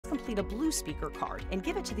complete a blue speaker card and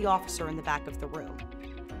give it to the officer in the back of the room.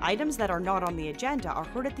 Items that are not on the agenda are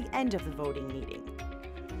heard at the end of the voting meeting.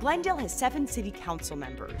 Glendale has 7 city council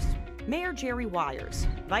members. Mayor Jerry Wires,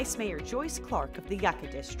 Vice Mayor Joyce Clark of the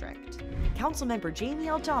Yucca District, Councilmember Jamie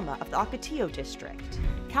Aldama of the Ocotillo District,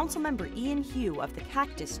 Councilmember Ian Hugh of the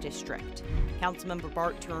Cactus District, Councilmember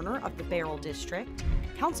Bart Turner of the Beryl District,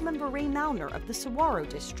 Councilmember Ray Mauner of the Saguaro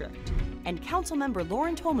District, and Councilmember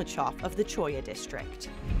Lauren Tomachoff of the Cholla District.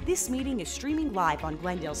 This meeting is streaming live on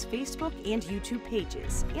Glendale's Facebook and YouTube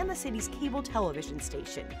pages and the city's cable television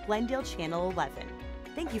station, Glendale Channel 11.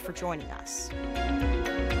 Thank you for joining us.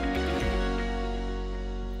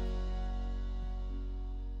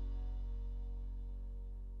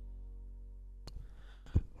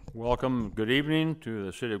 Welcome, good evening to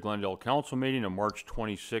the City of Glendale Council meeting of March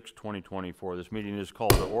 26, 2024. This meeting is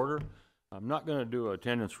called to order. I'm not going to do an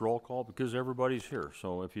attendance roll call because everybody's here,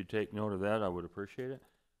 so if you take note of that, I would appreciate it.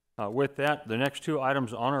 With that, the next 2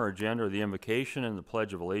 items on our agenda are the invocation and the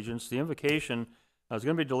Pledge of Allegiance. The invocation is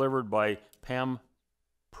going to be delivered by Pam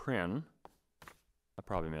Prine. I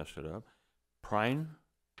probably messed it up. Prine?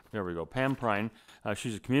 There we go, Pam Prine.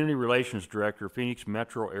 She's a Community Relations Director, Phoenix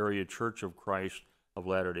Metro Area Church of Christ of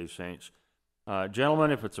Latter-day Saints.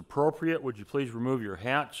 Gentlemen, if it's appropriate, would you please remove your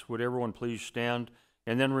hats? Would everyone please stand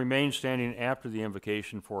and then remain standing after the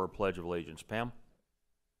invocation for our Pledge of Allegiance. Pam?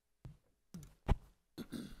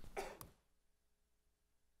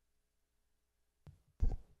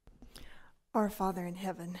 Our Father in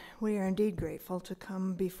heaven, we are indeed grateful to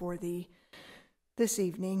come before Thee this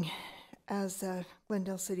evening as a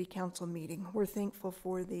Glendale City Council meeting. We're thankful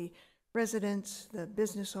for the residents, the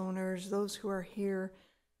business owners, those who are here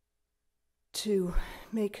to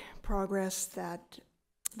make progress, that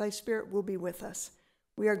Thy Spirit will be with us.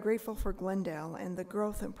 We are grateful for Glendale and the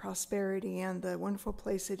growth and prosperity and the wonderful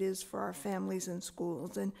place it is for our families and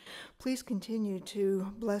schools. And please continue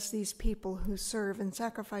to bless these people who serve and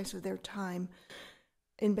sacrifice of their time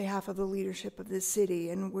in behalf of the leadership of this city,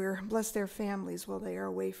 and bless their families while they are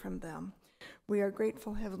away from them. We are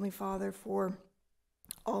grateful, Heavenly Father, for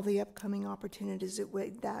all the upcoming opportunities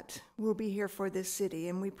that will be here for this city.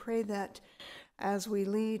 And we pray that as we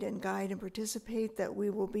lead and guide and participate, that we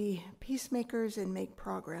will be peacemakers and make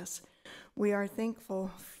progress. We are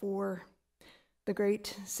thankful for the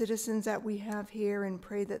great citizens that we have here and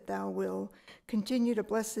pray that Thou will continue to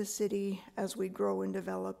bless this city as we grow and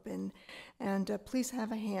develop, and please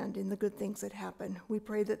have a hand in the good things that happen. We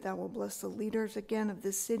pray that Thou will bless the leaders again of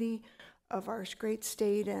this city, of our great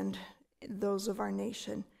state, and those of our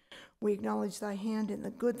nation. We acknowledge Thy hand in the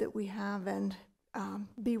good that we have, and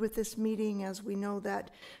be with this meeting as we know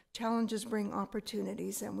that challenges bring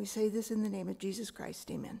opportunities. And we say this in the name of Jesus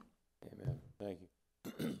Christ. Amen. Amen. Thank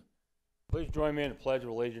you. Please join me in a pledge of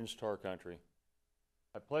allegiance to our country.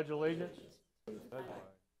 I pledge allegiance to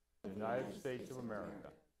the United States of America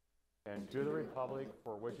and to the republic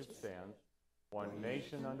for which it stands, one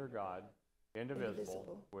nation under God,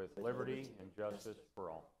 indivisible, with liberty and justice for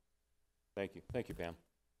all. Thank you. Thank you, Pam.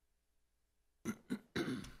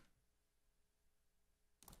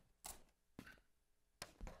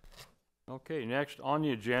 Okay, next on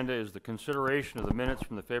the agenda is the consideration of the minutes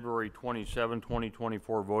from the February 27,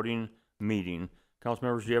 2024 voting meeting. Council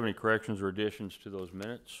members, do you have any corrections or additions to those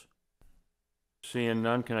minutes? Seeing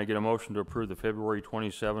none, can I get a motion to approve the February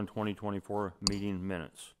 27, 2024 meeting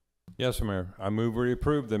minutes? Yes, Mayor. I move we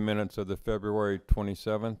approve the minutes of the February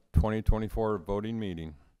 27, 2024 voting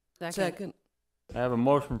meeting. Second. I have a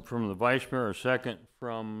motion from the Vice Mayor, a second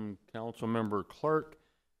from Council Member Clark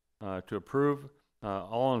to approve.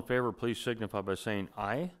 All in favor, please signify by saying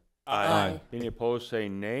aye. Aye. Any opposed, say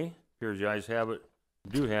nay. Appears the ayes have it,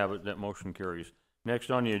 do have it, that motion carries.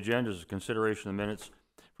 Next on the agenda is a consideration of the minutes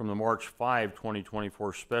from the March 5,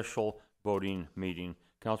 2024 special voting meeting.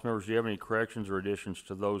 Council members, do you have any corrections or additions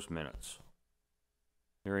to those minutes?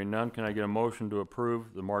 Hearing none, can I get a motion to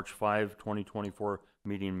approve the March 5, 2024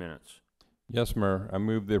 meeting minutes? Yes, Mayor. I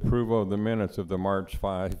move the approval of the minutes of the March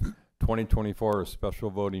 5, 2024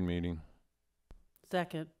 special voting meeting.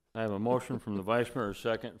 Second. I have a motion from the Vice Mayor, a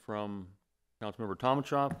second from Councilmember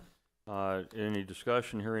Tomachoff. Any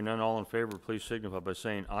discussion? Hearing none, all in favor, please signify by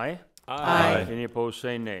saying aye. Aye. Any opposed,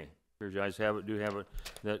 say nay. Here's the ayes have it, do have it.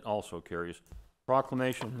 That also carries.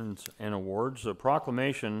 Proclamations and awards. The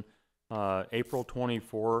proclamation, April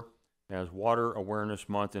 24 as Water Awareness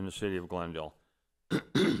Month in the City of Glendale.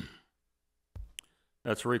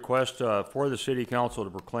 That's a request for the City Council to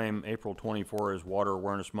proclaim April 24 as Water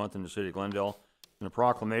Awareness Month in the City of Glendale. And the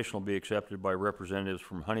proclamation will be accepted by representatives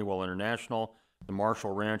from Honeywell International, the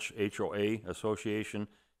Marshall Ranch HOA Association,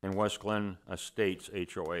 and West Glen Estates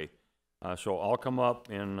HOA. So I'll come up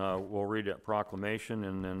and we'll read that proclamation,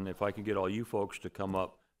 and then if I can get all you folks to come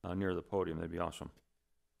up near the podium, that'd be awesome.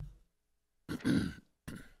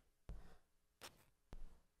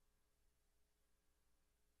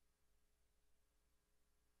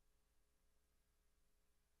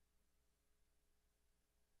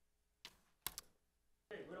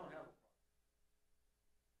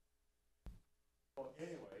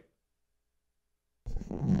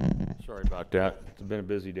 Sorry about that. It's been a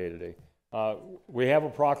busy day today. We have a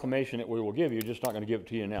proclamation that we will give you, just not going to give it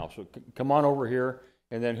to you now. So come on over here,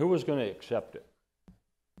 and then who is going to accept it?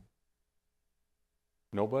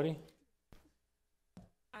 Nobody?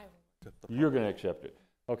 You're going to accept it.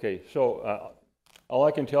 Okay, so all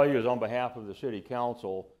I can tell you is on behalf of the city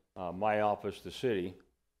council, my office, the city,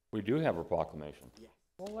 we do have a proclamation. Yeah.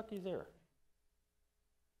 Well, lucky there.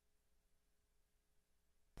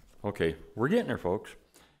 Okay, we're getting there, folks.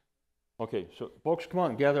 Okay, so folks, come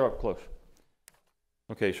on, gather up close.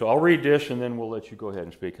 Okay, so I'll read this and then we'll let you go ahead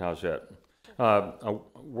and speak. How's that?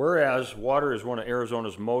 Whereas water is one of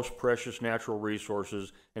Arizona's most precious natural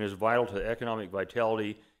resources and is vital to the economic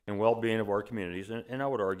vitality and well-being of our communities, and I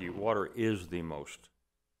would argue water is the most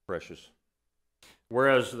precious.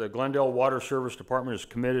 Whereas the Glendale Water Service Department is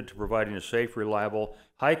committed to providing a safe, reliable,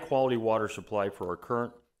 high-quality water supply for our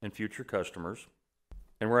current and future customers.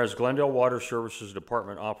 And whereas Glendale Water Services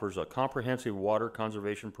Department offers a comprehensive water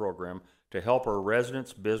conservation program to help our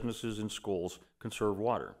residents, businesses, and schools conserve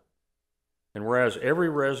water. And whereas every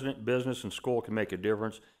resident, business, and school can make a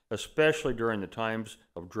difference, especially during the times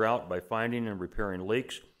of drought, by finding and repairing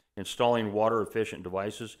leaks, installing water-efficient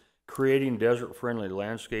devices, creating desert-friendly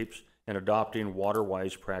landscapes, and adopting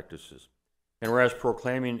water-wise practices. And whereas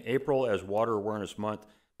proclaiming April as Water Awareness Month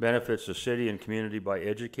benefits the city and community by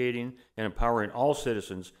educating and empowering all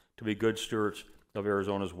citizens to be good stewards of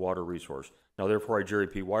Arizona's water resource. Now, therefore, I, Jerry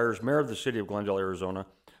P. Wires, Mayor of the City of Glendale, Arizona,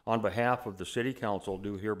 on behalf of the City Council,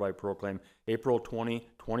 do hereby proclaim April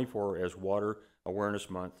 2024 as Water Awareness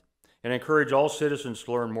Month, and encourage all citizens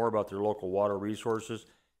to learn more about their local water resources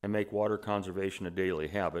and make water conservation a daily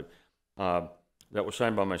habit. That was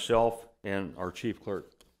signed by myself and our Chief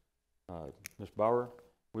Clerk, Ms. Bauer.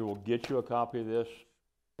 We will get you a copy of this,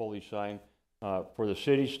 fully signed. For the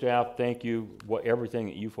city staff, thank you, everything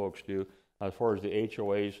that you folks do. As far as the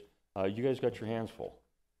HOAs, you guys got your hands full.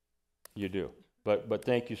 You do. But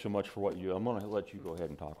thank you so much for what you do. I'm going to let you go ahead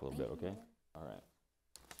and talk a little bit, okay? All right.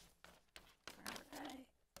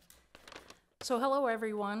 So hello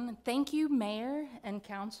everyone. Thank you, Mayor and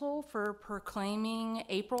Council, for proclaiming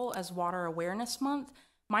April as Water Awareness Month.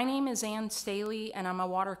 My name is Ann Staley and I'm a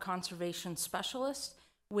water conservation specialist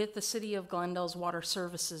with the City of Glendale's Water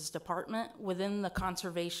Services Department within the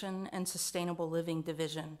Conservation and Sustainable Living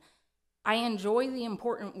Division. I enjoy the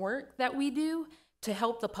important work that we do to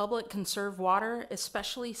help the public conserve water,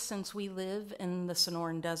 especially since we live in the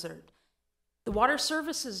Sonoran Desert. The Water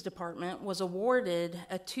Services Department was awarded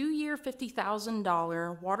a 2-year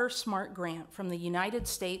 $50,000 Water Smart grant from the United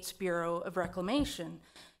States Bureau of Reclamation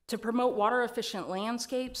to promote water-efficient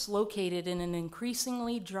landscapes located in an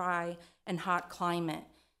increasingly dry and hot climate.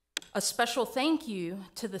 A special thank you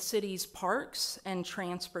to the city's parks and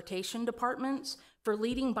transportation departments for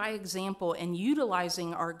leading by example and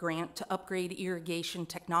utilizing our grant to upgrade irrigation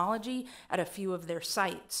technology at a few of their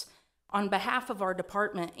sites. On behalf of our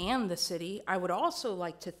department and the city, I would also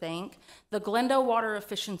like to thank the Glendale Water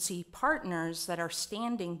Efficiency Partners that are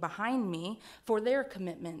standing behind me for their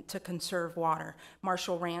commitment to conserve water: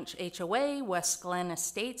 Marshall Ranch HOA, West Glen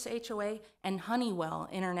Estates HOA, and Honeywell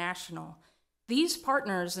International. These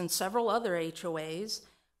partners and several other HOAs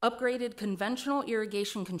upgraded conventional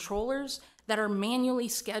irrigation controllers that are manually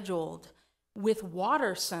scheduled with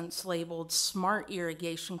WaterSense labeled smart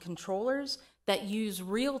irrigation controllers that use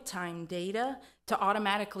real-time data to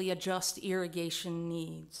automatically adjust irrigation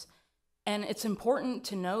needs. And it's important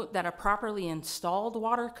to note that a properly installed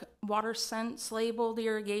WaterSense labeled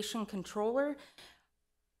irrigation controller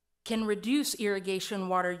can reduce irrigation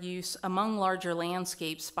water use among larger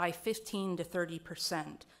landscapes by 15 to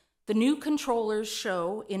 30%. The new controllers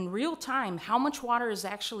show in real time how much water is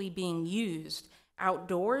actually being used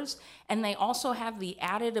outdoors, and they also have the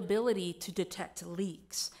added ability to detect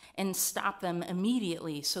leaks and stop them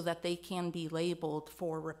immediately so that they can be labeled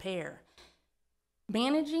for repair.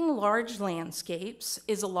 Managing large landscapes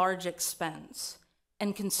is a large expense,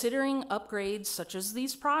 and considering upgrades such as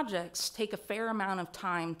these projects take a fair amount of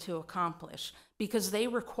time to accomplish because they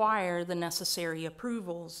require the necessary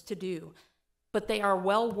approvals to do, but they are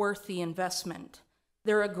well worth the investment.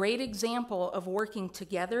 They're a great example of working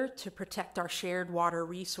together to protect our shared water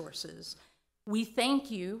resources. We thank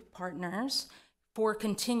you, partners, for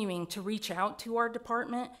continuing to reach out to our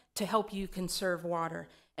department to help you conserve water.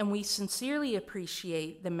 And we sincerely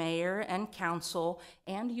appreciate the mayor and council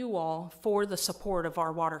and you all for the support of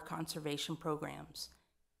our water conservation programs.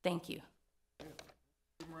 Thank you.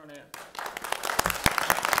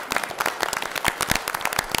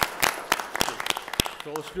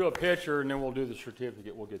 So let's do a picture and then we'll do the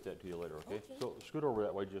certificate. We'll get that to you later, okay? So scoot over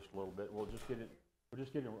that way just a little bit. We'll just get it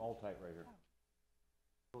all tight right here.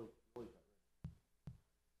 Really tight.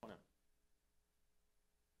 Come on in.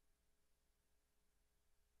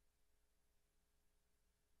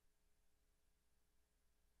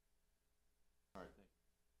 All right, thank you.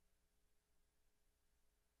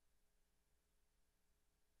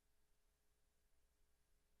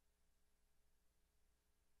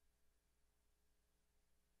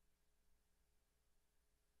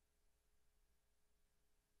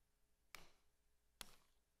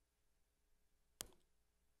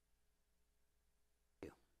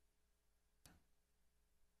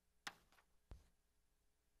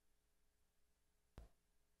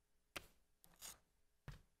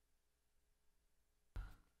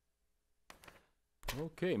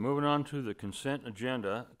 Okay, moving on to the consent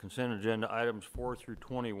agenda. Consent agenda items 4 through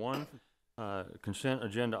 21. Consent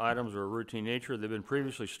agenda items are of routine nature. They've been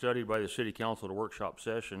previously studied by the City Council at a workshop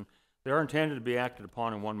session. They are intended to be acted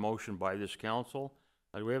upon in one motion by this council.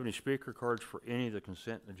 Do we have any speaker cards for any of the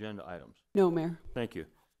consent agenda items? No, Mayor. Thank you.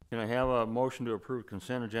 Can I have a motion to approve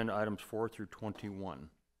consent agenda items 4 through 21?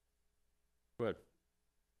 Go ahead.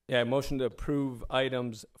 Yeah, motion to approve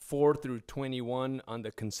items 4 through 21 on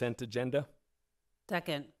the consent agenda.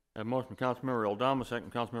 Second. I have a motion from Councilmember Aldama,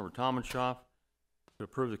 second from Councilmember Tomenshoff to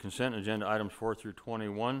approve the consent agenda items 4 through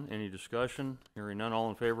 21. Any discussion? Hearing none, all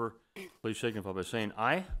in favor, please signify by saying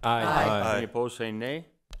aye. Aye. Any opposed, say nay.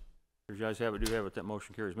 As you guys have it, do have it, that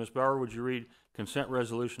motion carries. Ms. Bauer, would you read consent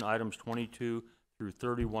resolution items 22 through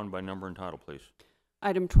 31 by number and title, please?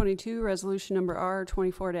 Item 22, resolution number R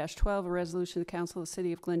 24-12, a resolution of the Council of the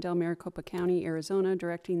City of Glendale, Maricopa County, Arizona,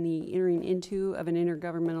 directing the entering into of an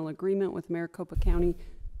intergovernmental agreement with Maricopa County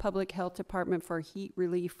Public Health Department for heat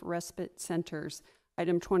relief respite centers.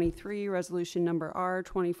 Item 23, resolution number R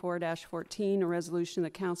 24-14, a resolution of the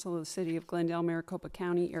Council of the City of Glendale, Maricopa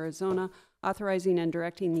County, Arizona, authorizing and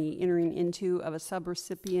directing the entering into of a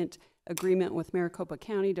subrecipient agreement with Maricopa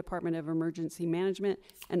County Department of Emergency Management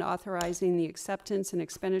and authorizing the acceptance and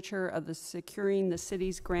expenditure of the securing the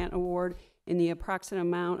city's grant award in the approximate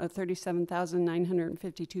amount of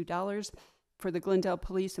 $37,952 for the Glendale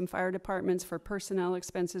Police and Fire Departments for personnel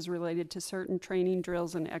expenses related to certain training,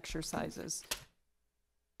 drills, and exercises.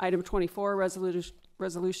 Item 24,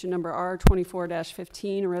 resolution number R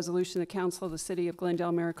 24-15, a resolution of the Council of the City of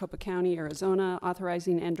Glendale, Maricopa County, Arizona,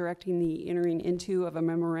 authorizing and directing the entering into of a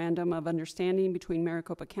memorandum of understanding between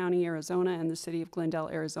Maricopa County, Arizona, and the City of Glendale,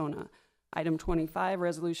 Arizona. Item 25,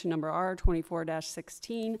 resolution number R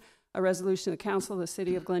 24-16, a resolution of the Council of the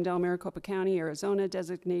City of Glendale, Maricopa County, Arizona,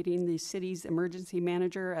 designating the city's emergency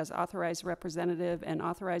manager as authorized representative and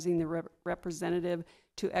authorizing the representative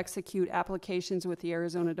to execute applications with the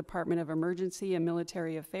Arizona Department of Emergency and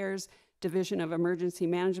Military Affairs, Division of Emergency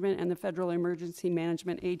Management, and the Federal Emergency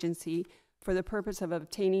Management Agency for the purpose of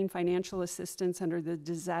obtaining financial assistance under the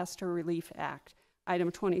Disaster Relief Act.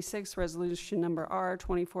 Item 26, resolution number R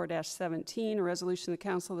 24-17, a resolution of the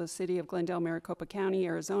Council of the City of Glendale, Maricopa County,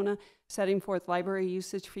 Arizona, setting forth library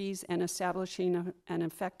usage fees and establishing an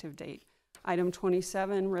effective date. Item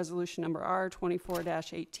 27, resolution number R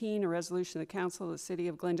 24-18, a resolution of the Council of the City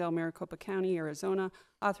of Glendale, Maricopa County, Arizona,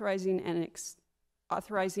 authorizing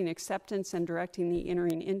acceptance and directing the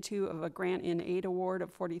entering into of a grant in aid award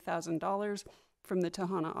of $40,000 from the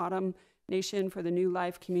Tohono O'odham Nation for the New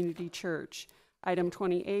Life Community Church. Item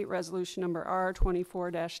 28, resolution number R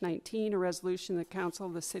 24-19, a resolution of the Council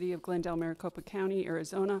of the City of Glendale, Maricopa County,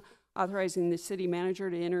 Arizona, authorizing the city manager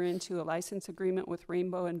to enter into a license agreement with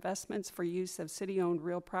Rainbow Investments for use of city-owned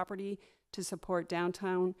real property to support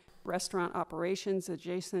downtown restaurant operations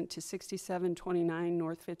adjacent to 6729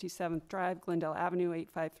 North 57th Drive, Glendale Avenue,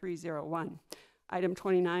 85301. Item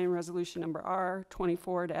 29, resolution number R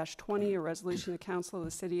 24-20, a resolution of the Council of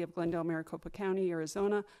the City of Glendale, Maricopa County,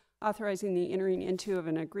 Arizona, authorizing the entering into of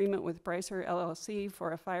an agreement with Brycer LLC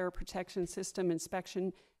for a fire protection system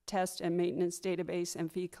inspection, test, and maintenance database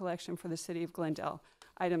and fee collection for the City of Glendale.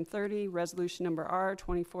 Item 30, resolution number R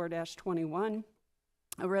 24-21,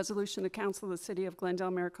 a resolution of the Council of the City of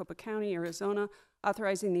Glendale, Maricopa County, Arizona,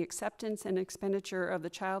 authorizing the acceptance and expenditure of the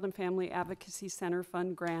Child and Family Advocacy Center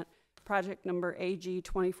Fund Grant, project number AG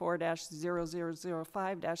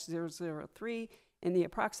 24-0005-003, in the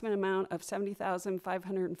approximate amount of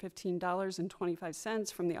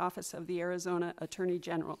 $70,515.25 from the Office of the Arizona Attorney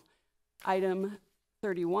General. Item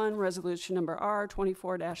 31, resolution number R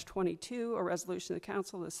 24-22, a resolution of the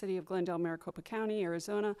Council of the City of Glendale, Maricopa County,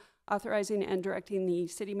 Arizona, authorizing and directing the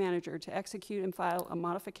city manager to execute and file a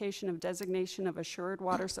modification of designation of assured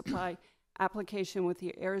water supply application with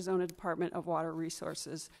the Arizona Department of Water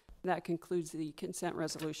Resources. That concludes the consent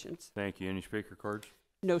resolutions. Thank you. Any speaker cards?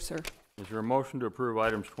 No, sir. Is there a motion to approve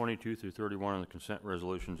items 22 through 31 on the consent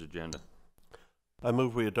resolutions agenda? I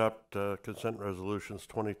move we adopt consent resolutions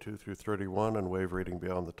 22 through 31 and waive reading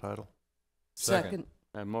beyond the title. Second.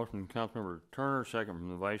 I have a motion from Councilmember Turner, second from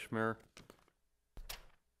the Vice Mayor,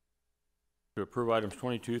 to approve items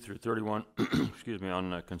 22 through 31 excuse me,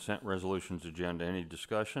 on the consent resolutions agenda. Any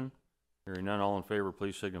discussion? Hearing none, all in favor,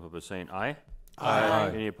 please signify by saying aye.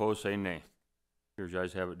 Aye. Any opposed, say nay. Here's the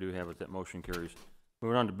ayes have it, do have it, that motion carries.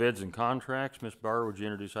 Moving on to bids and contracts. Ms. Bauer, would you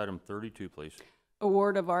introduce item 32, please?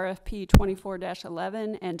 Award of RFP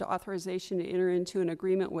 24-11 and authorization to enter into an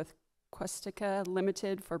agreement with Questica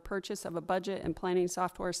Limited for purchase of a budget and planning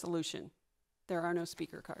software solution. There are no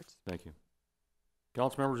speaker cards. Thank you.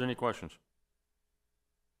 Council members, any questions?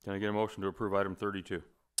 Can I get a motion to approve item 32?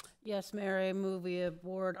 Yes, Mayor, I move we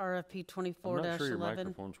award RFP 24-11. I'm not sure your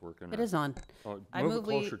microphone's working. It is on. Oh, I move it move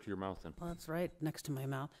closer to your mouth then. Well, that's right next to my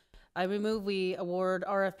mouth. I move we award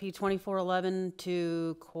RFP 24-11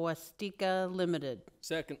 to Questica Limited.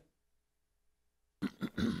 Second.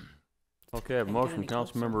 Okay, I have a motion from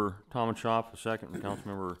Councilmember Tomachoff, a second from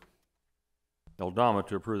Councilmember Eldama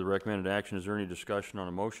to approve the recommended action. Is there any discussion on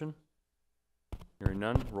a motion? Hearing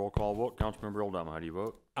none, roll call vote. Councilmember Eldama, how do you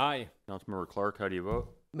vote? Aye. Councilmember Clark, how do you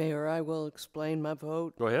vote? Mayor, I will explain my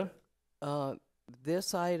vote. Go ahead.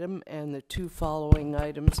 This item and the two following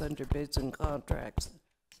items under bids and contracts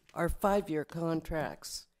are 5-year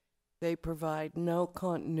contracts. They provide no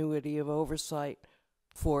continuity of oversight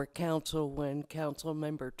for council when council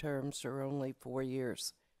member terms are only 4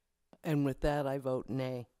 years. And with that, I vote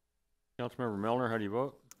nay. Councilmember Melner, how do you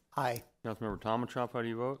vote? Aye. Councilmember Tomachoff, how do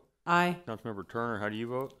you vote? Aye. Councilmember Turner, how do you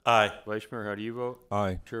vote? Aye. Vice Mayor, how do you vote?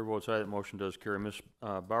 Aye. Chair votes aye, that motion does carry. Ms.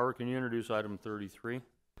 Bauer, can you introduce item 33?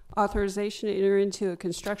 Authorization to enter into a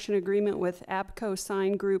construction agreement with Abco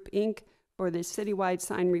Sign Group, Inc. for the citywide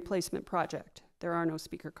sign replacement project. There are no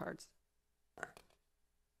speaker cards.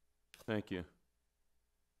 Thank you.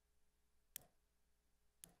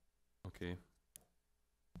 Okay.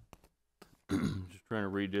 Just trying to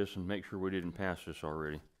read this and make sure we didn't pass this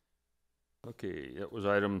already. Okay, that was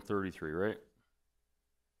item 33, right?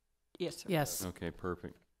 Yes, sir. Yes. Okay,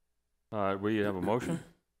 perfect. We have a motion?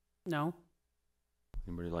 No.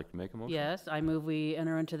 Anybody like to make a motion? Yes, I move we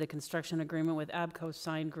enter into the construction agreement with Abco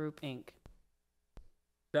Sign Group, Inc.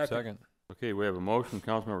 Second. Okay, we have a motion from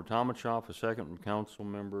Councilmember Tomachoff, a second from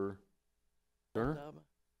Councilmember Turner?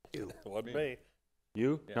 Me.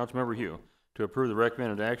 You? Yeah. Councilmember Hugh. To approve the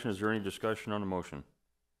recommended action, is there any discussion on the motion?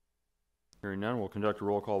 Hearing none, we'll conduct a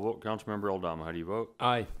roll call vote. Councilmember Eldama, how do you vote?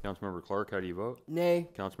 Aye. Councilmember Clark, how do you vote? Nay.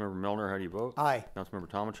 Councilmember Melner, how do you vote? Aye. Councilmember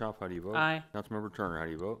Tomachoff, how do you vote? Aye. Councilmember Turner, how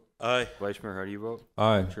do you vote? Aye. Vice Mayor, how do you vote?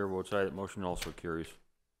 Aye. Chair votes aye, that motion also carries.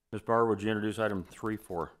 Ms. Bauer, would you introduce item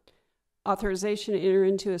 3-4? Authorization to enter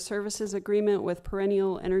into a services agreement with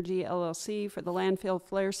Perennial Energy LLC for the landfill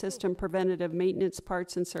flare system preventative maintenance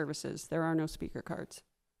parts and services. There are no speaker cards.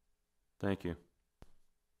 Thank you.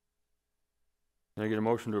 Can I get a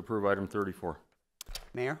motion to approve item 34?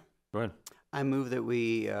 Mayor, Go ahead. I move that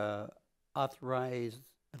we authorize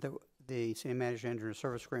the city manager to enter a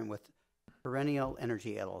service agreement with Perennial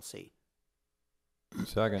Energy LLC.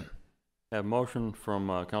 Second. I have a motion from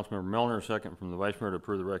Councilmember Melner, a second from the Vice Mayor to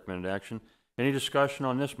approve the recommended action. Any discussion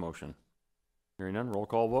on this motion? Hearing none, roll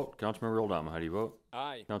call vote. Councilmember Eldama, how do you vote?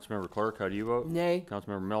 Aye. Councilmember Clark, how do you vote? Nay.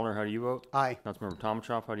 Councilmember Melner, how do you vote? Aye. Councilmember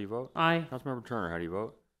Tomachoff, how do you vote? Aye. Councilmember Turner, how do you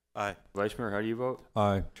vote? Aye. Vice Mayor, how do you vote?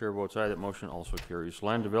 Aye. Chair votes aye, that motion also carries.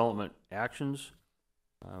 Land development actions.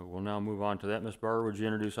 We'll now move on to that. Ms. Bauer, would you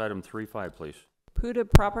introduce item 3-5, please?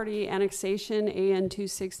 Puda property annexation, AN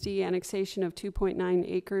 260, annexation of 2.9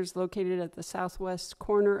 acres located at the southwest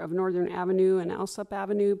corner of Northern Avenue and Alsop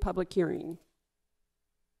Avenue, public hearing.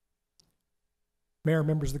 Mayor,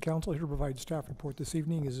 members of the council, here to provide staff report this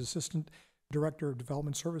evening is Assistant Director of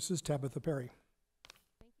Development Services, Tabitha Perry.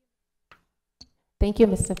 Thank you,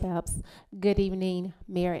 Mr. Phelps. Good evening,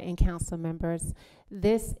 Mayor and council members.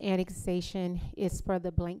 This annexation is for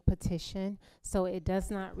the blank petition, so it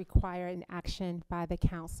does not require an action by the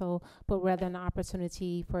council, but rather an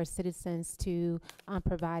opportunity for citizens to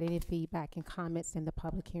provide any feedback and comments in the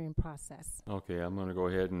public hearing process. Okay, I'm going to go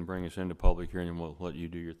ahead and bring us into public hearing, and we'll let you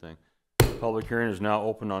do your thing. Public hearing is now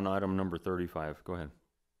open on item number 35. Go ahead.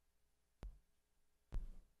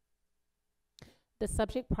 The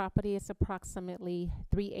subject property is approximately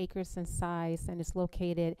 3 acres in size and is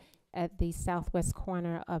located at the southwest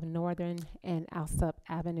corner of Northern and Alsop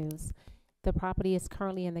Avenues. The property is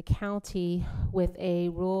currently in the county with a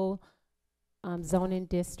rural zoning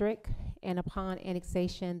district, and upon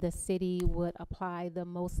annexation, the city would apply the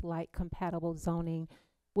most like compatible zoning,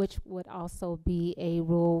 which would also be a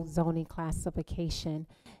rural zoning classification.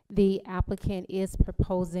 The applicant is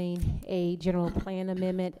proposing a general plan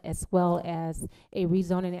amendment as well as a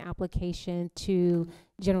rezoning application to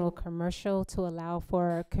general commercial to allow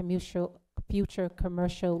for future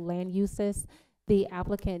commercial land uses. The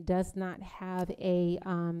applicant does not have a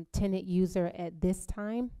tenant user at this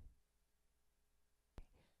time.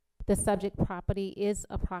 The subject property is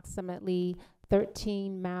approximately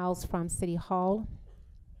 13 miles from City Hall.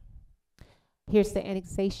 Here's the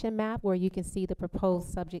annexation map where you can see the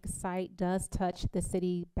proposed subject site does touch the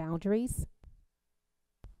city boundaries.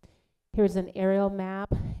 Here's an aerial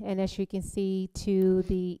map, and as you can see to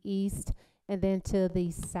the east and then to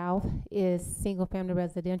the south is single-family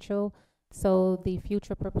residential. So the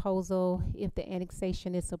future proposal, if the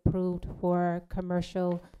annexation is approved for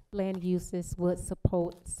commercial land uses, would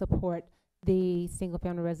support the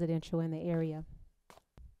single-family residential in the area.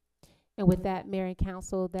 And with that, Mayor and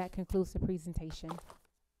Council, that concludes the presentation.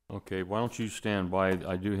 Okay, why don't you stand by?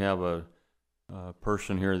 I do have a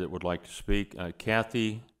person here that would like to speak.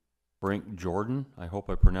 Kathy Brink Jordan. I hope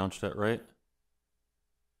I pronounced that right.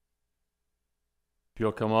 If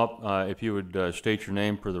you'll come up, if you would state your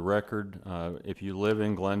name for the record. If you live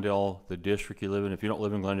in Glendale, the district you live in. If you don't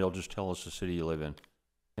live in Glendale, just tell us the city you live in.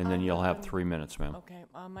 And then you'll have 3 minutes, ma'am. Okay,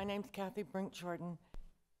 my name's Kathy Brink Jordan,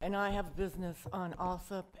 and I have business on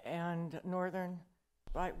Alsop and Northern,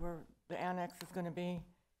 right where the annex is going to be.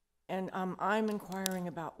 And I'm inquiring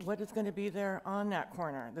about what is going to be there on that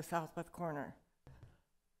corner, the southwest corner.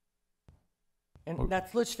 And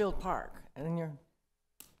that's Litchfield Park, and you're...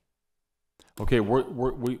 Okay,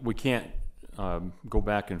 we can't go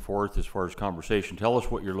back and forth as far as conversation. Tell us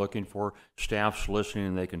what you're looking for. Staff's listening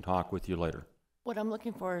and they can talk with you later. What I'm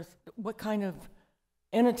looking for is what kind of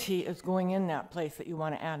entity is going in that place that you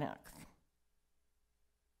want to annex?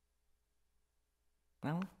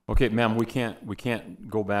 No? Okay, ma'am, we can't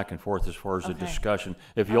go back and forth as far as the discussion.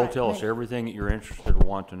 If you'll tell us everything that you're interested or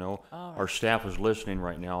want to know, our staff is listening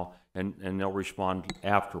right now and they'll respond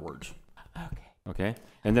afterwards. Okay. Okay?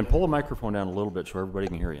 And then pull the microphone down a little bit so everybody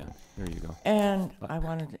can hear you. There you go. And I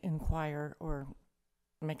wanted to inquire or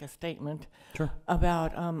make a statement Sure.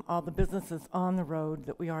 about all the businesses on the road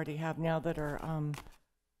that we already have now that are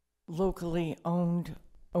locally owned,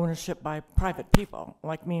 ownership by private people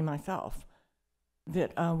like me and myself,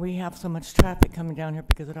 that we have so much traffic coming down here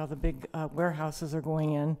because of all the big warehouses are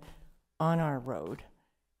going in on our road.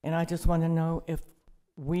 And I just want to know if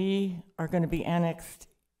we are going to be annexed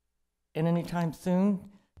in any time soon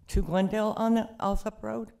to Glendale on the Alsop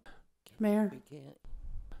Road? Mayor?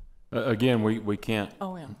 Again, we can't.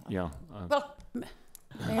 Oh, yeah. Yeah. Well,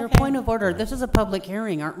 Mayor, point of order. This is a public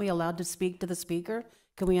hearing. Aren't we allowed to speak to the speaker?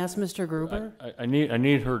 Can we ask Mr. Gruber? I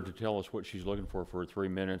need her to tell us what she's looking for 3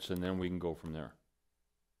 minutes, and then we can go from there.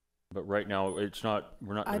 But right now, it's not.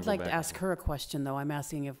 We're not. I'd like to ask her a question, though. I'm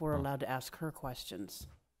asking if we're allowed to ask her questions.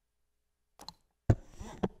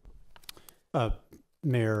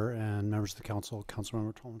 Mayor and members of the council,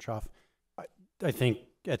 Councilmember Tolmachoff, I think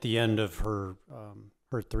at the end of her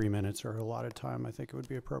 3 minutes or her allotted time, I think it would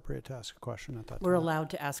be appropriate to ask a question at that time. We're allowed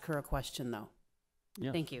to ask her a question, though.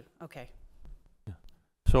 Yeah. Thank you. Okay. Yeah.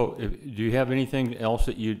 So, do you have anything else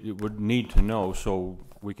that you would need to know so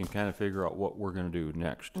we can kind of figure out what we're going to do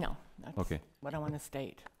next? No. That's what I want to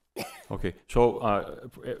state. Okay. So,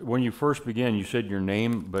 when you first began, you said your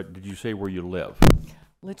name, but did you say where you live?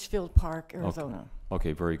 Litchfield Park, Arizona.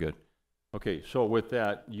 Okay, very good. Okay, so with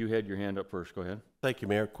that, you had your hand up first. Go ahead. Thank you,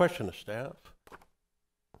 Mayor. Question to staff.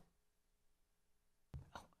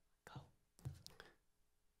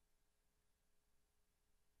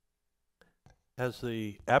 Has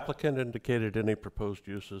the applicant indicated any proposed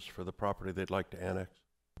uses for the property they'd like to annex?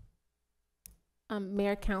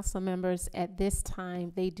 Mayor, council members, at this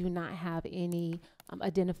time, they do not have any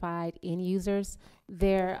identified end users.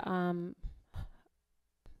 They're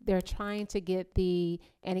trying to get the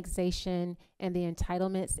annexation and the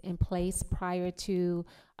entitlements in place prior to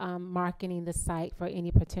marketing the site for any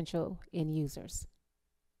potential end users.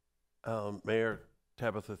 Mayor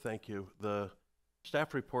Tabitha, thank you. The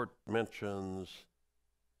staff report mentions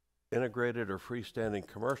integrated or freestanding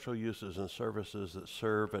commercial uses and services that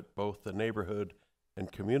serve at both the neighborhood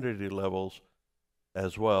and community levels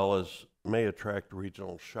as well as may attract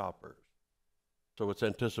regional shoppers. So it's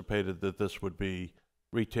anticipated that this would be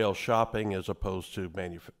retail shopping as opposed to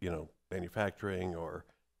manufacturing or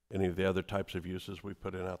any of the other types of uses we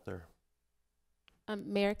put in out there.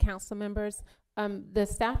 Mayor, council members, the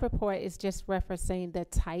staff report is just referencing the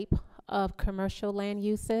type of commercial land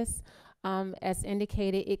uses. As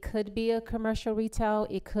indicated, it could be a commercial retail,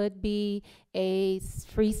 it could be a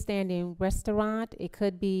freestanding restaurant, it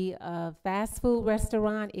could be a fast food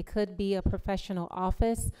restaurant, it could be a professional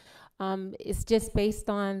office. It's just based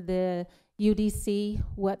on the UDC,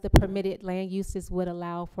 what the permitted land uses would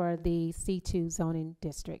allow for the C2 zoning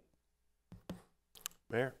district.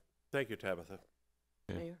 Mayor? Thank you, Tabitha.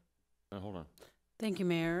 Mayor? Hold on. Thank you,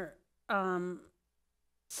 Mayor.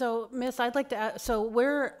 So, Miss, I'd like to ask, so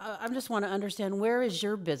where, I just want to understand, where is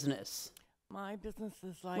your business? My business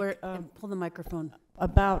is like Where, and pull the microphone.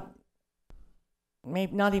 about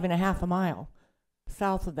maybe not even a half a mile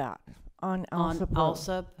south of that on Alsop Road.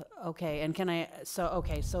 Alsop, okay, and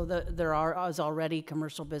so there is already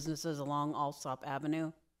commercial businesses along Alsop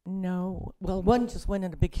Avenue? No, well, one just went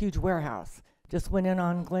in a big, huge warehouse. Just went in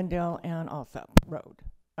on Glendale and Alsop Road,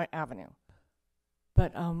 Avenue.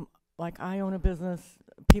 But like I own a business,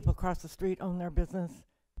 people across the street own their business.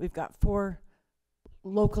 We've got 4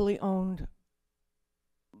 locally owned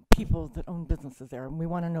people that own businesses there, and we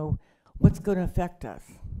want to know what's going to affect us.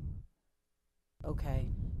 Okay,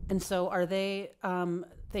 and so are they,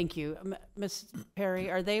 thank you, Ms. Perry,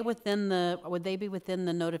 would they be within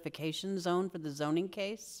the notification zone for the zoning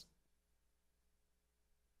case?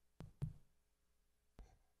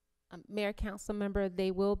 Mayor, council member,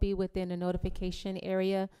 they will be within the notification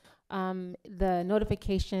area. The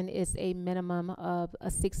notification is a minimum of a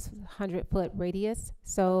 600-foot radius.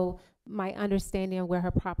 So my understanding of where her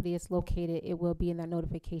property is located, it will be in that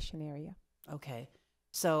notification area. Okay.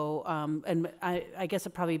 So, and I guess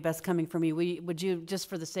it probably best coming from you. Would you, just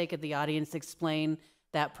for the sake of the audience, explain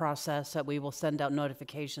that process, that we will send out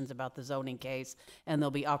notifications about the zoning case, and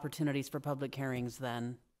there'll be opportunities for public hearings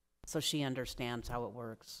then, so she understands how it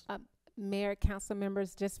works? Mayor, council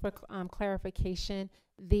members, just for clarification,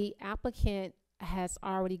 the applicant has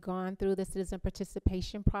already gone through the citizen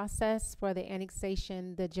participation process for the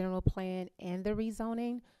annexation, the general plan, and the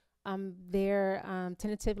rezoning.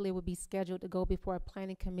 Tentatively will be scheduled to go before a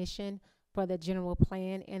planning commission for the general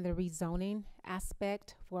plan and the rezoning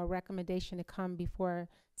aspect, for a recommendation to come before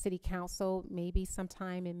city council maybe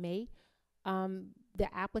sometime in May.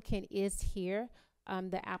 The applicant is here.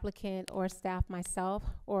 The applicant or staff, myself,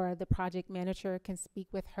 or the project manager can speak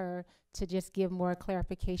with her to just give more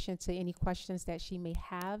clarification to any questions that she may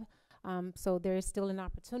have. So there is still an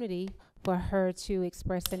opportunity for her to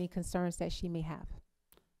express any concerns that she may have.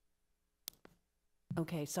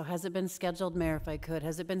 Okay, so has it been scheduled, Mayor, if I could,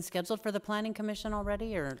 has it been scheduled for the Planning Commission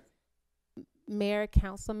already, or? Mayor,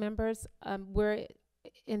 council members, we're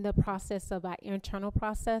in the process of our internal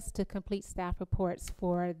process to complete staff reports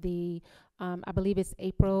for the, I believe it's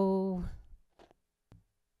April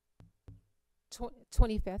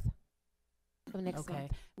 25th of next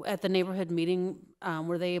month. At the neighborhood meeting,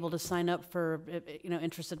 were they able to sign up for,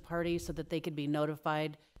 interested parties so that they could be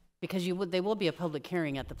notified? Because they will be a public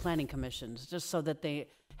hearing at the planning commissions, just so that they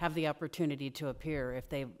have the opportunity to appear if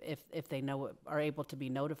they are able to be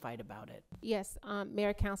notified about it. Yes,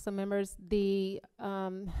 Mayor, council members, the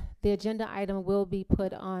agenda item will be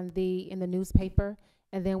put on in the newspaper,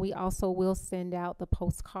 and then we also will send out the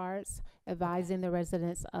postcards advising the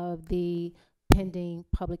residents of the pending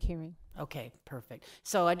public hearing. Okay, perfect.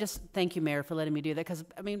 So I just thank you, Mayor, for letting me do that, because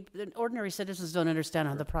ordinary citizens don't understand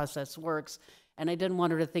how the process works, and I didn't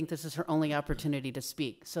want her to think this is her only opportunity to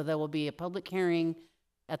speak. So there will be a public hearing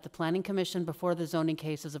at the Planning Commission before the zoning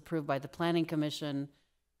case is approved by the Planning Commission,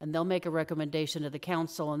 and they'll make a recommendation to the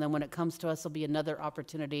council, and then when it comes to us, there'll be another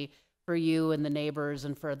opportunity for you and the neighbors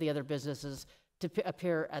and for the other businesses to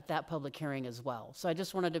appear at that public hearing as well. So I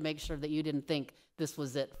just wanted to make sure that you didn't think this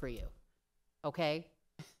was it for you. Okay?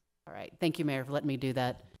 All right. Thank you, Mayor, for letting me do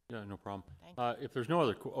that. Yeah, no problem. If there's no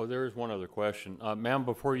other, there is one other question. Ma'am,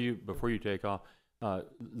 before you take off,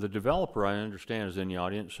 the developer, I understand, is in the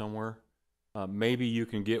audience somewhere. Maybe you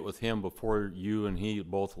can get with him before you and he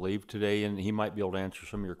both leave today, and he might be able to answer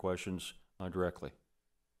some of your questions directly.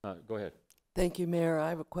 Go ahead. Thank you, Mayor. I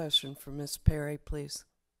have a question for Ms. Perry, please.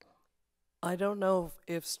 I don't know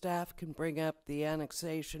if staff can bring up the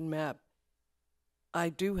annexation map. I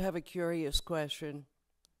do have a curious question.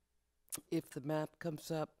 If the map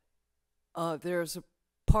comes up, there's a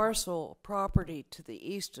parcel property to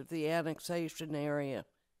the east of the annexation area.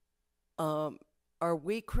 Are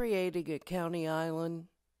we creating a county island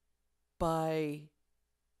by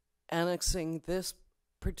annexing this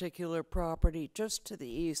particular property just to the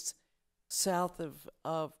east, south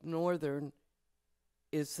of Northern,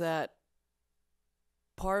 is that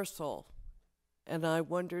parcel. And I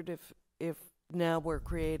wondered if now we're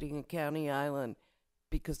creating a county island,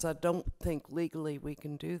 because I don't think legally we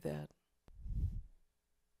can do that.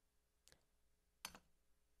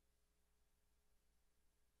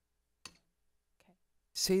 Okay.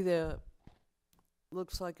 See,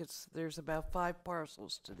 looks like there's about 5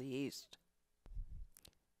 parcels to the east.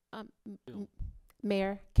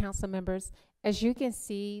 Mayor, council members, as you can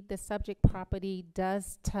see, the subject property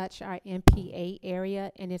does touch our MPA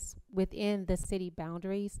area, and it's within the city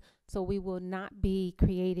boundaries. So we will not be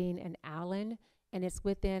creating an island, and it's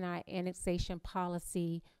within our annexation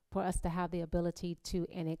policy for us to have the ability to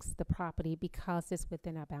annex the property because it's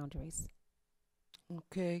within our boundaries.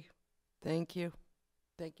 Okay, thank you.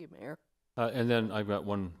 Thank you, Mayor. And then I've got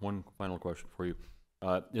one final question for you.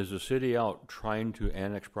 Is the city out trying to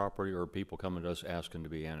annex property, or are people coming to us asking to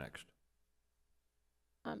be annexed?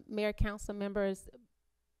 Mayor, council members,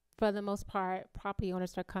 for the most part, property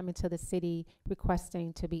owners are coming to the city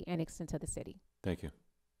requesting to be annexed into the city. Thank you.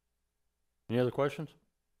 Any other questions?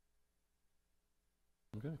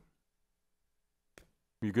 Okay.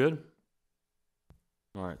 You good?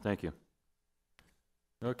 All right, thank you.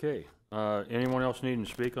 Okay. Anyone else needing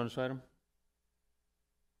to speak on this item?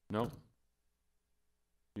 No?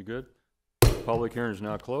 You good? Public hearing is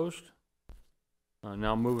now closed.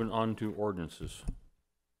 Now moving on to ordinances.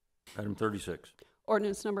 Item 36.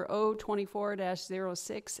 Ordinance number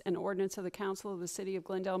O24-06, an ordinance of the Council of the City of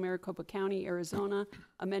Glendale, Maricopa County, Arizona,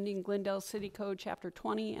 amending Glendale City Code Chapter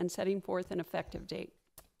 20 and setting forth an effective date.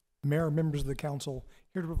 Mayor, members of the council,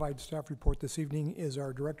 here to provide staff report this evening is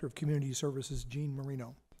our Director of Community Services, Jean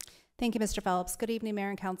Marino. Thank you, Mr. Phelps. Good evening, Mayor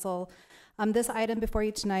and Council. This item before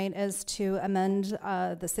you tonight is to amend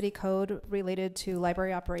the city code related to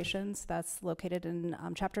library operations. That's located in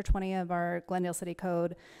Chapter 20 of our Glendale City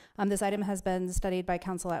Code. This item has been studied by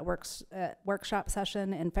council at workshop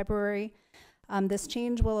session in February. This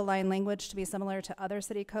change will align language to be similar to other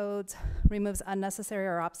city codes, removes unnecessary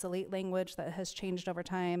or obsolete language that has changed over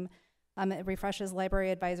time. It refreshes Library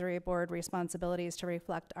Advisory Board responsibilities to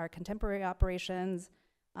reflect our contemporary operations.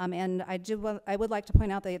 And I would like to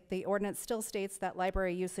point out that the ordinance still states that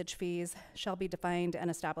library usage fees shall be defined and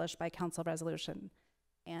established by council resolution.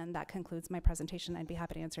 And that concludes my presentation. I'd be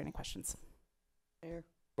happy to answer any questions. Mayor?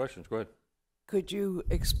 Questions? Go ahead. Could you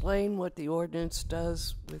explain what the ordinance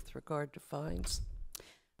does with regard to fines?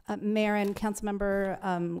 Mayor and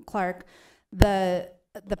Councilmember Clark, the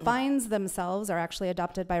fines themselves are actually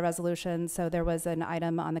adopted by resolution. So there was an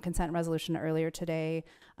item on the consent resolution earlier today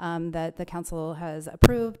that the council has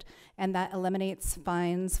approved, and that eliminates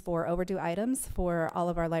fines for overdue items for all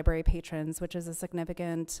of our library patrons, which is a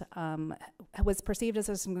significant, was perceived as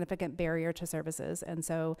a significant barrier to services. And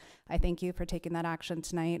so I thank you for taking that action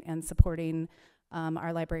tonight and supporting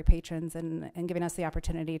our library patrons and giving us the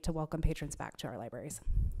opportunity to welcome patrons back to our libraries.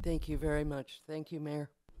 Thank you very much. Thank you, Mayor.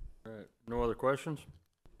 All right. No other questions?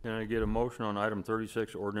 Can I get a motion on item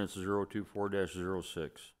 36, ordinance 024-06?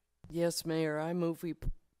 Yes, Mayor. I move we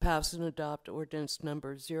pass and adopt ordinance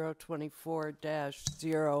number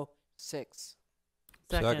 024-06.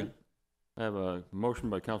 Second. I have a motion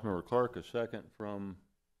by Councilmember Clark, a second from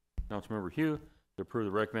Councilmember Hugh to approve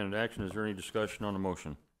the recommended action. Is there any discussion on the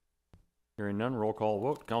motion? Hearing none, roll call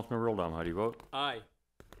vote. Councilmember Oldham, how do you vote? Aye.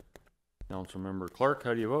 Councilmember Clark,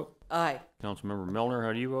 how do you vote? Aye. Councilmember Milner,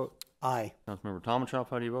 how do you vote? Aye. Councilmember Tomachoff,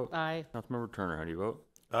 how do you vote? Aye. Councilmember Turner, how do you vote?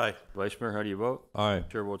 Aye. Vice Mayor, how do you vote? Aye.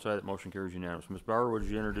 Chair votes aye. That motion carries unanimous. Ms. Bauer, would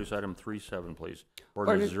you introduce item 37, please?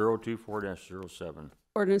 Ordinance 024-07.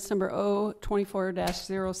 Ordinance number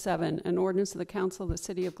O24-07, an ordinance of the Council of the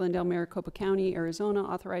City of Glendale, Maricopa County, Arizona,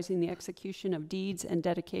 authorizing the execution of deeds and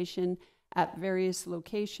dedication at various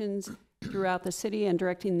locations throughout the city and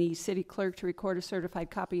directing the city clerk to record a certified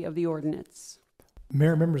copy of the ordinance.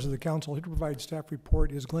 Mayor, members of the council, here to provide staff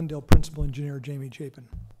report is Glendale Principal Engineer Jamie Chapin.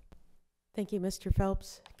 Thank you, Mr.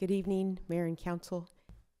 Phelps. Good evening, Mayor and Council.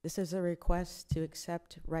 This is a request to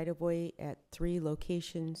accept right-of-way at 3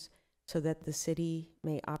 locations so that the city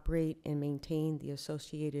may operate and maintain the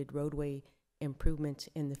associated roadway improvements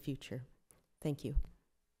in the future. Thank you.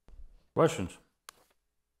 Questions?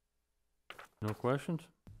 No questions?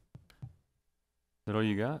 Is that all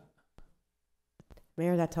you got?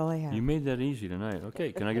 Mayor, that's all I have. You made that easy tonight.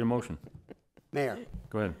 Okay, can I get a motion? Mayor.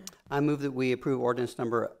 Go ahead. I move that we approve ordinance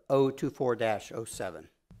number 024-07.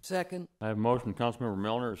 Second. I have a motion from Councilmember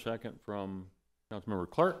Milner, a second from Councilmember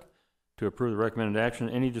Clark to approve the recommended action.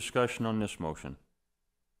 Any discussion on this motion?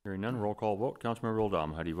 Hearing none, roll call vote. Councilmember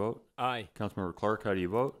Oldham, how do you vote? Aye. Councilmember Clark, how do you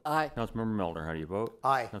vote? Aye. Councilmember Melner, how do you vote?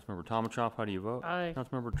 Aye. Councilmember Tomachoff, how do you vote? Aye.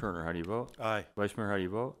 Councilmember Turner, how do you vote? Aye. Vice Mayor, how do you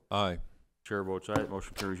vote? Aye. Chair votes aye.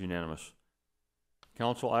 Motion carries unanimous.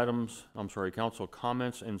 Council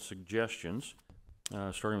comments and suggestions,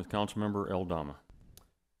 starting with Councilmember Eldama.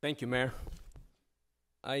 Thank you, Mayor.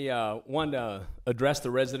 I want to address the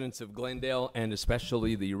residents of Glendale and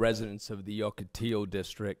especially the residents of the Ocotillo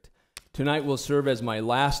District. Tonight will serve as my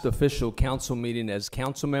last official council meeting as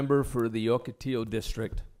council member for the Ocotillo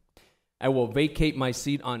District. I will vacate my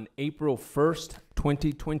seat on April 1st,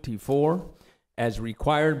 2024, as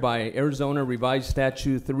required by Arizona Revised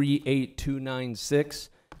Statute 38296,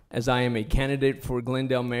 as I am a candidate for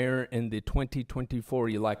Glendale Mayor in the 2024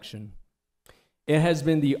 election. It has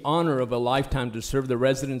been the honor of a lifetime to serve the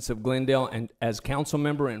residents of Glendale and as council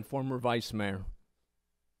member and former vice mayor.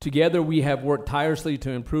 Together, we have worked tirelessly to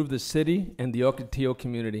improve the city and the Ocotillo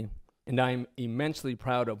community, and I am immensely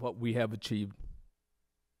proud of what we have achieved.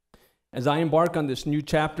 As I embark on this new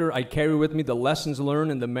chapter, I carry with me the lessons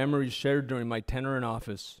learned and the memories shared during my tenure in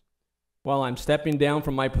office. While I'm stepping down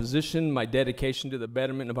from my position, my dedication to the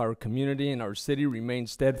betterment of our community and our city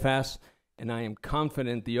remains steadfast, and I am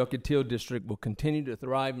confident the Ocotillo District will continue to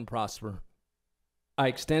thrive and prosper. I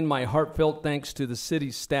extend my heartfelt thanks to the city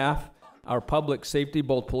staff, our public safety,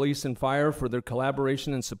 both police and fire, for their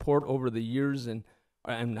collaboration and support over the years, and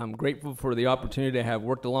I'm grateful for the opportunity to have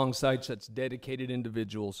worked alongside such dedicated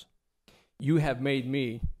individuals. You have made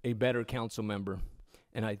me a better council member,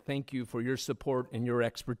 and I thank you for your support and your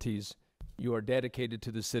expertise. You are dedicated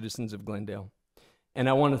to the citizens of Glendale. And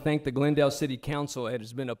I want to thank the Glendale City Council. It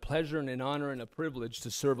has been a pleasure and an honor and a privilege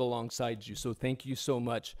to serve alongside you. So thank you so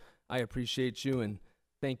much. I appreciate you, and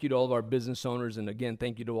thank you to all of our business owners, and again,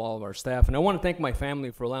 thank you to all of our staff. And I want to thank my family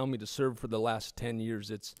for allowing me to serve for the last 10 years.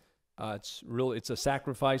 It's a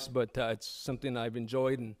sacrifice, but it's something I've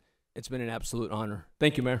enjoyed, and it's been an absolute honor.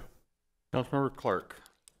 Thank you, Mayor. Councilmember Clark.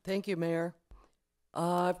 Thank you, Mayor.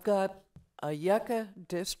 I've got a Yucca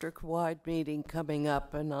district-wide meeting coming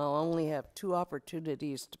up, and I'll only have 2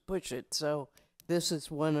 opportunities to push it, so this is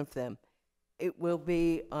one of them. It will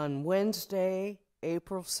be on Wednesday,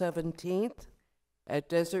 April 17th, at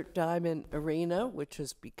Desert Diamond Arena, which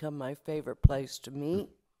has become my favorite place to meet,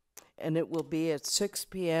 and it will be at 6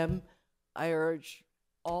 p.m. I urge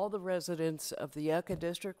all the residents of the Yucca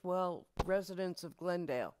District, well, residents of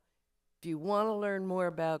Glendale, if you want to learn more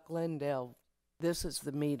about Glendale, this is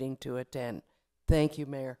the meeting to attend. Thank you,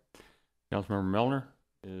 Mayor. Councilmember Melner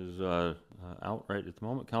is out right at the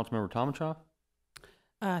moment. Councilmember Tomachoff.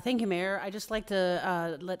 Thank you, Mayor. I'd just like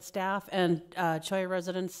to let staff and Cholla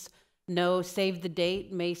residents know, save the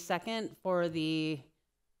date, May 2nd, for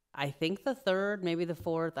I think the 3rd, maybe the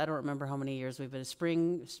 4th. I don't remember how many years we've been.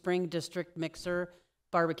 Spring District Mixer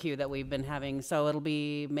barbecue that we've been having. So it'll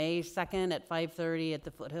be May 2nd at 5:30 at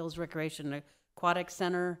the Foothills Recreation Aquatic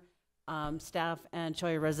Center. Staff and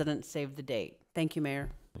Cholla residents, save the date. Thank you, Mayor.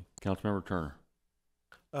 Councilmember Turner.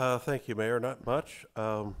 Thank you, Mayor. Not much,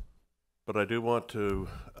 but I do want to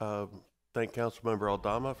thank Councilmember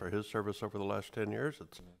Aldama for his service over the last 10 years.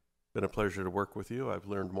 It's been a pleasure to work with you. I've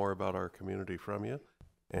learned more about our community from you,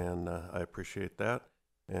 and I appreciate that,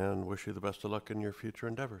 and wish you the best of luck in your future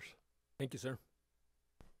endeavors. Thank you, sir.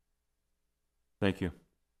 Thank you.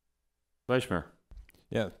 Vice Mayor.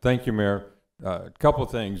 Yeah, thank you, Mayor. A couple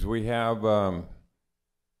things. We have the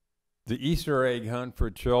Easter egg hunt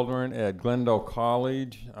for children at Glendale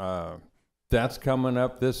College. That's coming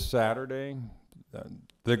up this Saturday.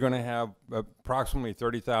 They're going to have approximately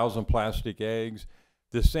 30,000 plastic eggs.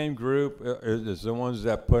 The same group is the ones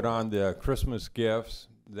that put on the Christmas gifts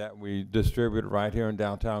that we distribute right here in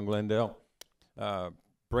downtown Glendale.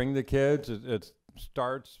 Bring the kids. It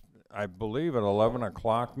starts, I believe, at 11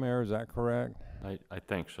 o'clock, Mayor. Is that correct? I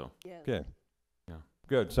think so. Yes. Okay. Yeah.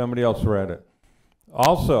 Good. Somebody else read it.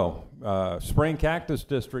 Also, Spring Cactus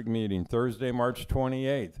District meeting, Thursday, March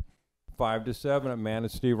 28th, 5 to 7 at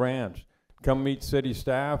Manistee Ranch. Come meet city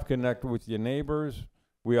staff, connect with your neighbors.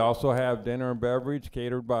 We also have dinner and beverage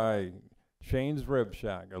catered by Shane's Rib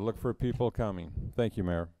Shack. I look for people coming. Thank you,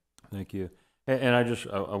 Mayor. Thank you. And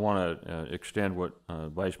I want to extend what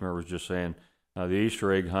Vice Mayor was just saying. The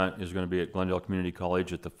Easter egg hunt is going to be at Glendale Community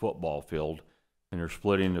College at the football field, and they're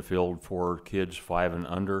splitting the field for kids 5 and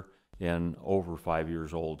under and over 5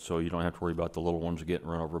 years old, so you don't have to worry about the little ones getting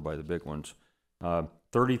run over by the big ones.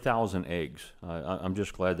 30,000 eggs. I'm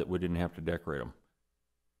just glad that we didn't have to decorate them.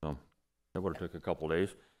 So that would have took a couple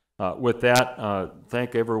days. With that,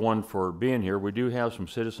 thank everyone for being here. We do have some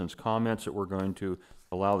citizens' comments that we're going to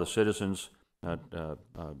allow the citizens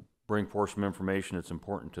bring forth some information that's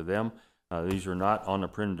important to them. These are not on the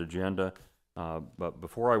printed agenda. But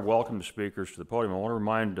before I welcome the speakers to the podium, I want to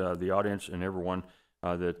remind the audience and everyone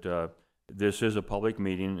that this is a public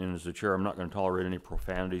meeting, and as the chair, I'm not going to tolerate any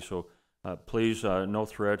profanity, so please, no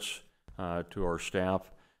threats to our staff.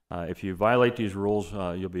 If you violate these rules,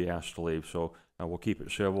 you'll be asked to leave, so we'll keep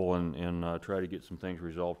it civil and try to get some things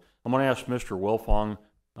resolved. I'm going to ask Mr. Wilfong,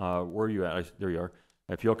 where are you at? There you are.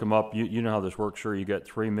 If you'll come up, you know how this works, sir. You got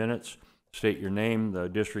 3 minutes. State your name, the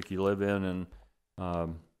district you live in, and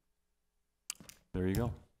there you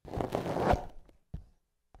go.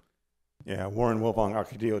 Yeah, Warren Wilfong,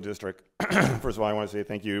 Ocotillo District. First of all, I want to say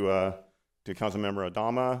thank you to Councilmember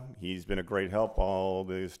Adama. He's been a great help all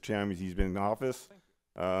this time he's been in office.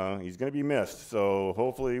 He's going to be missed, so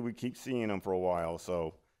hopefully we keep seeing him for a while.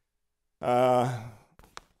 So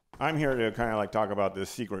I'm here to kind of like talk about this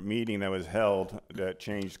secret meeting that was held that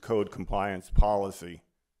changed code compliance policy.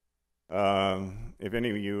 If any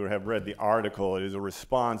of you have read the article, it is a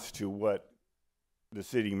response to what the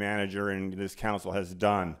city manager and this council has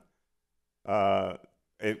done.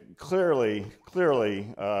 It clearly,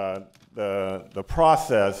 the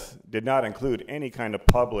process did not include any kind of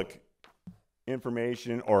public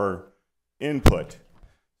information or input.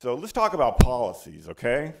 So let's talk about policies,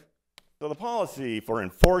 okay? So the policy for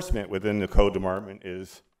enforcement within the code department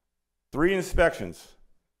is 3 inspections.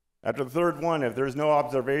 After the 3rd one, if there's no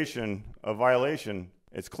observation of violation,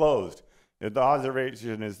 it's closed. If the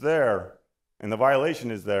observation is there and the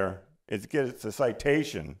violation is there, it gets a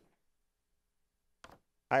citation.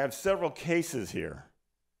 I have several cases here.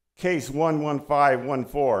 Case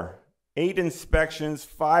 11514, 8 inspections,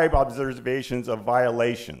 5 observations of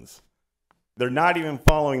violations. They're not even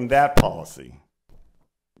following that policy.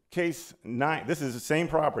 Case 9, this is the same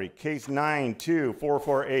property, case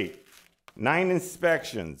 92448, 9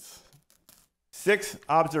 inspections, 6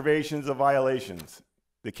 observations of violations.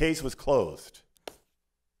 The case was closed.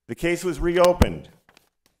 The case was reopened.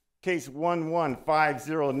 Case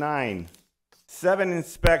 11509, 7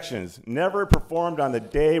 inspections, never performed on the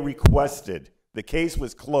day requested. The case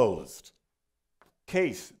was closed.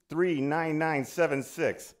 Case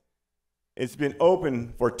 39976, it's been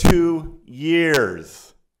open for 2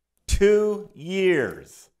 years. 2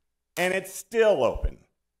 years, and it's still open.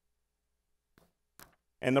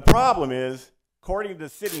 And the problem is, according to the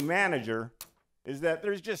city manager, is that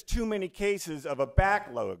there's just too many cases of a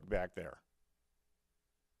backlog back there.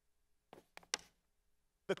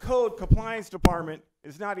 The code compliance department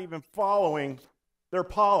is not even following their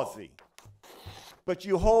policy, but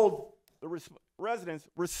you hold the residents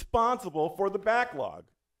responsible for the backlog.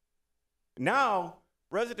 Now,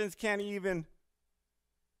 residents can't even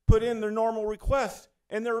put in their normal request,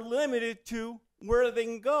 and they're limited to where they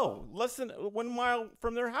can go, less than 1 mile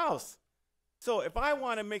from their house. So if I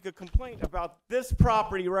want to make a complaint about this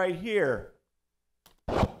property right here,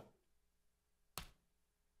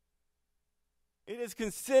 it is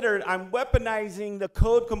considered I'm weaponizing the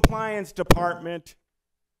code compliance department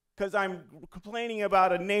because I'm complaining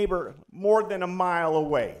about a neighbor more than 1 mile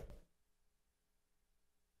away.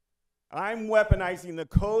 I'm weaponizing the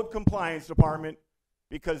code compliance department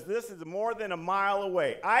because this is more than 1 mile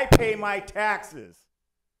away. I pay my taxes.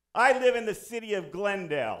 I live in the city of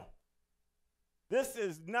Glendale. This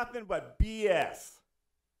is nothing but BS.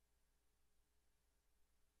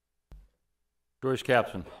 Joyce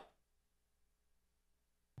Capson.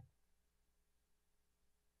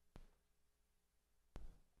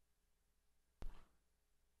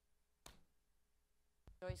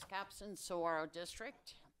 Joyce Capson, Saguaro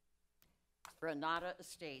District, Granada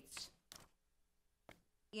Estates.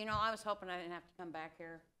 You know, I was hoping I didn't have to come back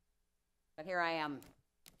here, but here I am.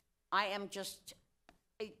 I am just,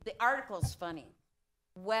 the article's funny.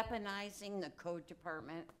 Weaponizing the code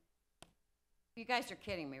department. You guys are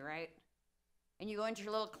kidding me, right? And you go into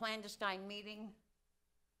your little clandestine meeting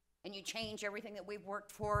and you change everything that we've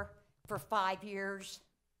worked for 5 years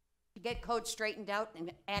to get code straightened out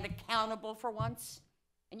and accountable for once.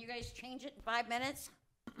 And you guys change it in 5 minutes?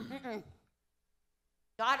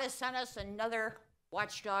 God has sent us another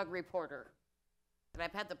watchdog reporter that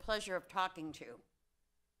I've had the pleasure of talking to.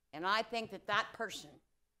 And I think that that person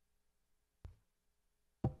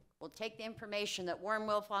will take the information that Warren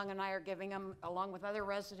Wilfong and I are giving them, along with other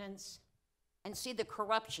residents, and see the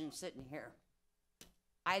corruption sitting here.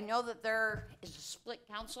 I know that there is a split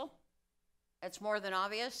council. That's more than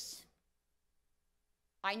obvious.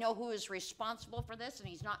 I know who is responsible for this, and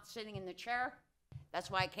he's not sitting in the chair.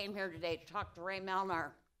 That's why I came here today to talk to Ray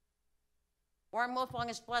Malnar. Warren Wilfong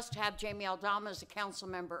is blessed to have Jamie Aldama as a council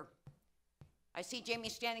member. I see Jamie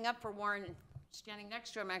standing up for Warren, standing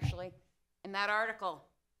next to him actually, in that article.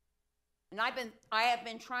 And I have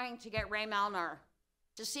been trying to get Ray Malnar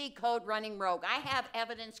to see code running rogue. I have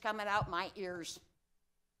evidence coming out my ears.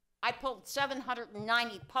 I pulled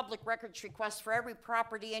 790 public records requests for every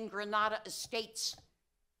property in Granada Estates,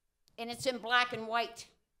 and it's in black and white.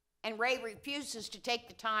 And Ray refuses to take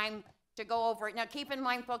the time to go over it. Now, keep in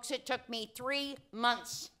mind, folks, it took me 3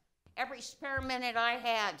 months, every spare minute I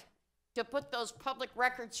had, to put those public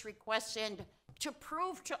records requests in to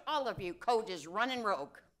prove to all of you code is running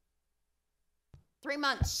rogue. 3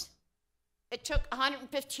 months. It took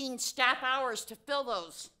 115 staff hours to fill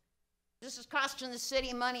those. This is costing the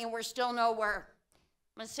city money, and we're still nowhere.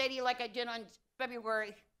 I'm going to say to you, like I did on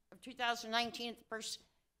February of 2019 at the first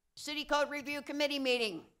City Code Review Committee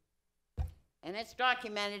meeting, and it's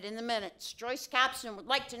documented in the minutes. Joyce Capson would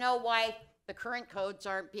like to know why the current codes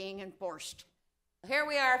aren't being enforced. Here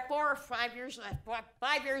we are 4 or 5 years,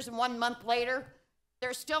 5 years and 1 month later,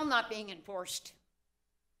 they're still not being enforced.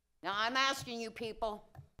 Now, I'm asking you people,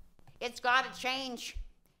 it's got to change.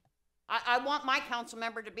 I want my council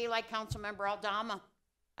member to be like Councilmember Aldama.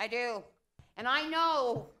 I do. And I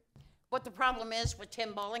know what the problem is with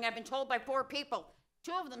Tim Bowling. I've been told by 4 people.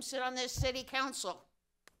 2 of them sit on this city council.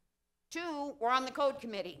 2 were on the code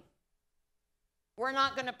committee. We're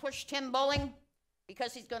not going to push Tim Bowling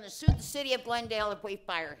because he's going to sue the city of Glendale if we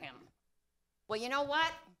fire him. Well, you know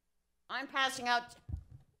what? I'm passing out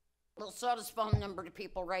Little Soda's phone number to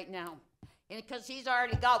people right now, and because he's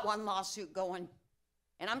already got 1 lawsuit going.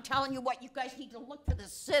 And I'm telling you what, you guys need to look for the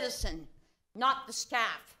citizen, not the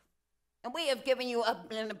staff. And we have given you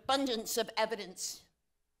an abundance of evidence.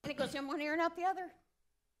 And it goes in one ear and out the other.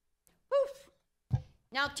 Poof.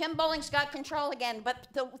 Now Tim Bowling's got control again, but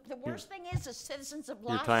the worst thing is the citizens have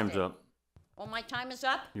lost it. Your time's up. Oh, my time is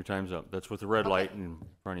up? Your time's up. That's what the red light in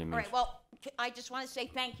front of you means. All right, well, I just want to say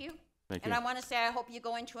thank you. Thank and you. I want to say I hope you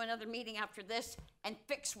go into another meeting after this and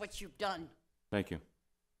fix what you've done. Thank you.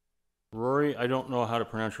 Rory, I don't know how to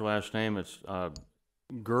pronounce your last name. It's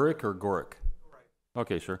Gurick or Gorick?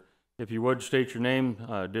 Okay, sir. If you would, state your name,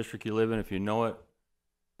 district you live in, if you know it.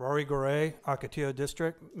 Rory Goray, Ocotillo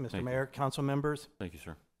District. Mr. Mayor, council members. Thank you,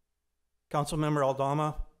 sir. Councilmember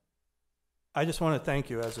Aldama, I just want to thank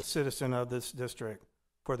you as a citizen of this district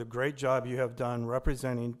for the great job you have done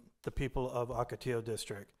representing the people of Ocotillo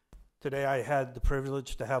District. Today I had the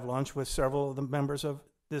privilege to have lunch with several of the members of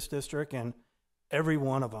this district, and every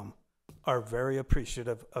one of them are very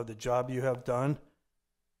appreciative of the job you have done.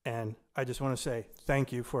 And I just want to say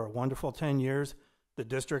thank you for a wonderful 10 years. The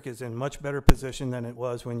district is in much better position than it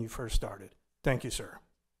was when you first started. Thank you, sir.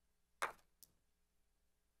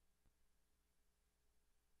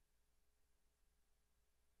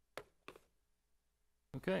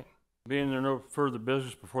 Okay. Being there no further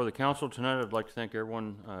business before the council tonight, I'd like to thank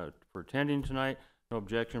everyone for attending tonight. No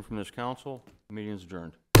objection from this council. The meeting is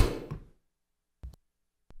adjourned.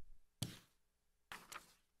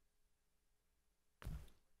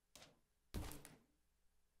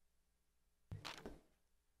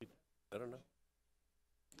 I don't know.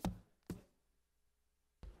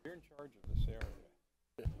 You're in charge of this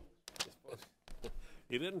area.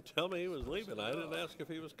 He didn't tell me he was leaving. I didn't ask if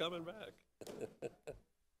he was coming back.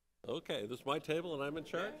 Okay, this is my table and I'm in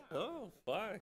charge? Oh, fine.